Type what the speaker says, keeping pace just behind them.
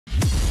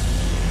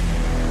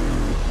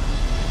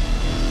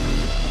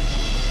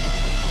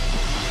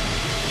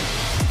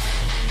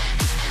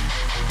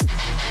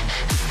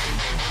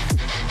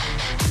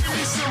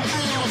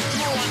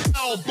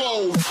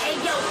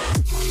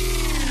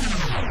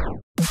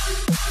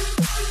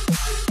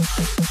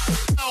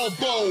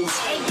elbows.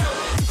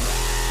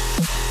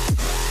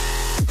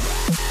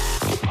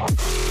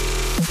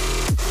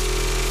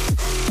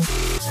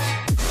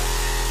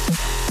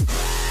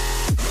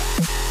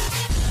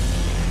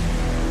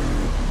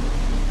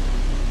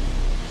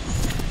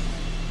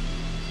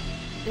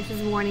 This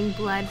is warning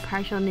blood,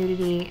 partial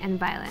nudity, and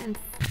violence.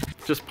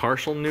 Just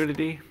partial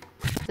nudity?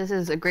 This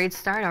is a great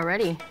start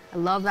already. I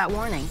love that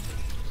warning.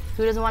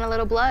 Who doesn't want a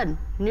little blood?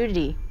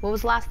 Nudity. What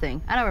was the last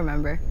thing? I don't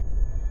remember.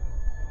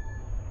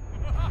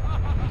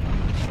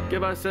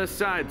 Give us a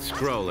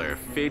side-scroller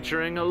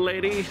featuring a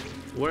lady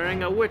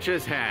wearing a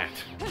witch's hat.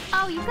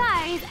 Oh, you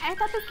guys, I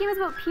thought this game was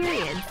about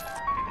periods.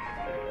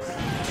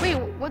 Wait,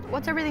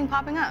 what's everything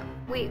popping up?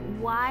 Wait,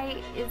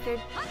 why is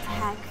there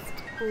text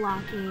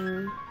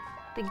blocking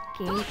the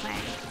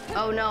gameplay?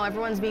 Oh no,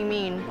 everyone's being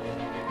mean.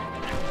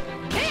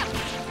 Damn!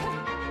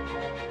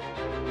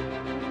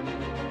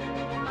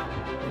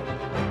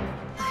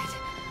 I'd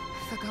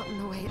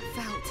forgotten the way it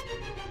felt.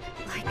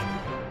 Like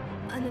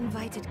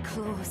uninvited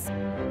close.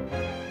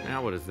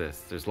 Now what is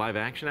this? There's live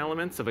action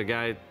elements of a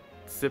guy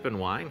sipping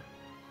wine?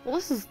 Well,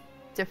 this is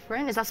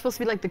different. Is that supposed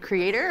to be like the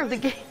creator of the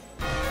game?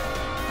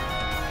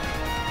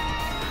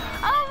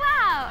 Oh,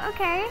 wow,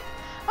 okay.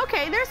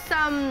 Okay, there's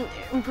some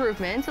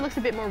improvements. It looks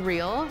a bit more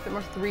real, a bit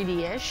more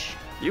 3D-ish.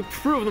 You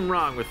prove them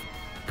wrong with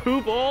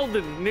poop old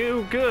and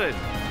new good.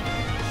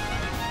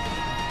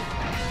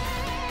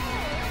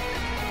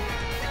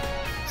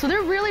 So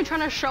they're really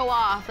trying to show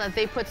off that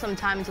they put some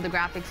time into the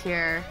graphics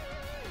here.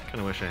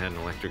 Kinda wish I had an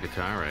electric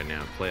guitar right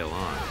now to play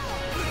along.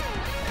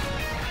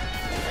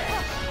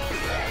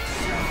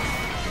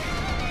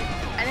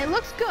 And it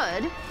looks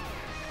good.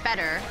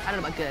 Better. I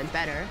don't know about good,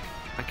 better.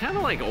 I kinda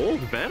like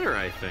old better,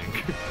 I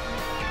think.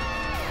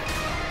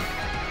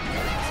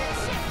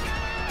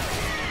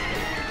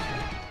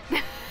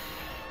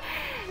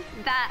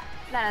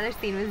 That other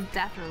scene was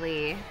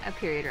definitely a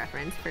period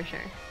reference, for sure.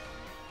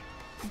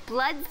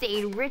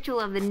 Bloodstained Ritual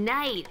of the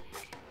Night,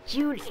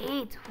 June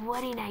 8th,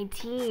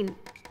 2019.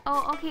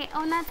 Oh, okay,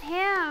 oh, and that's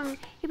him.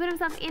 He put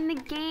himself in the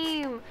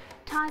game,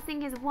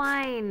 tossing his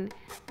wine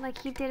like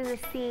he did in the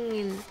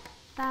scene.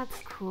 That's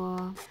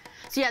cool.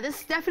 So yeah,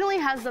 this definitely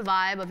has the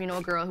vibe of, you know,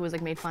 a girl who was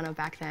like made fun of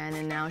back then,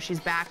 and now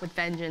she's back with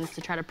vengeance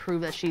to try to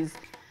prove that she's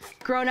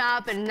grown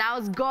up and now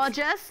is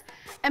gorgeous.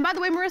 And by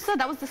the way, Marissa,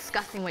 that was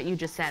disgusting what you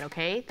just said,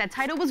 okay? That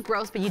title was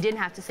gross, but you didn't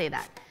have to say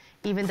that,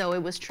 even though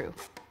it was true.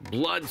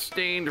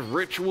 Bloodstained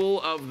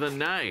Ritual of the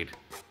Night.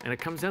 And it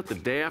comes out the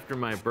day after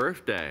my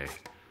birthday.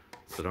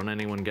 So don't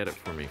anyone get it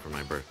for me for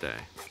my birthday.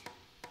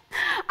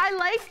 I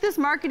like this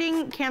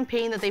marketing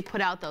campaign that they put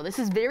out, though. This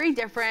is very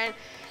different,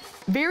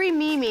 very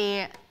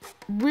memey,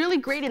 really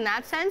great in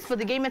that sense, but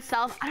the game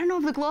itself, I don't know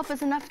if the glow-up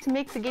is enough to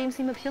make the game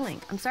seem appealing.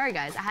 I'm sorry,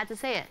 guys, I had to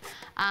say it.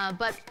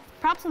 But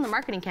props on the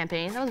marketing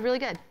campaign. That was really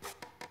good.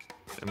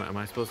 Am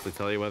I supposed to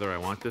tell you whether I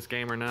want this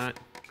game or not?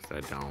 Because I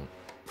don't.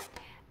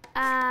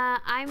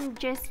 I'm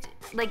just,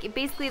 like,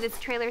 basically this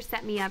trailer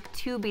set me up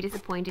to be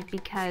disappointed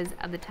because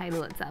of the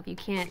title itself. You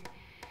can't,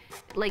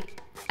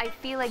 like, I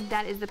feel like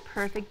that is the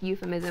perfect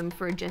euphemism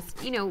for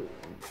just, you know,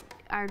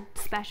 our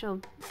special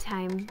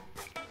time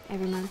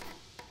every month.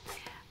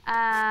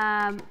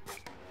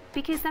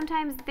 Because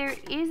sometimes there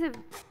is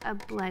a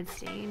blood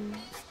stain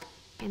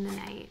in the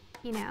night,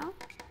 you know?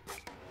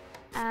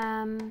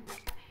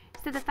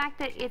 So the fact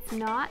that it's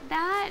not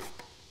that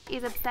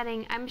is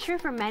upsetting, I'm sure,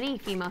 for many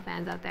female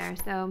fans out there.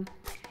 So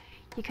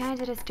you kind of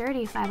did us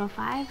dirty,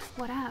 505.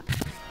 What up?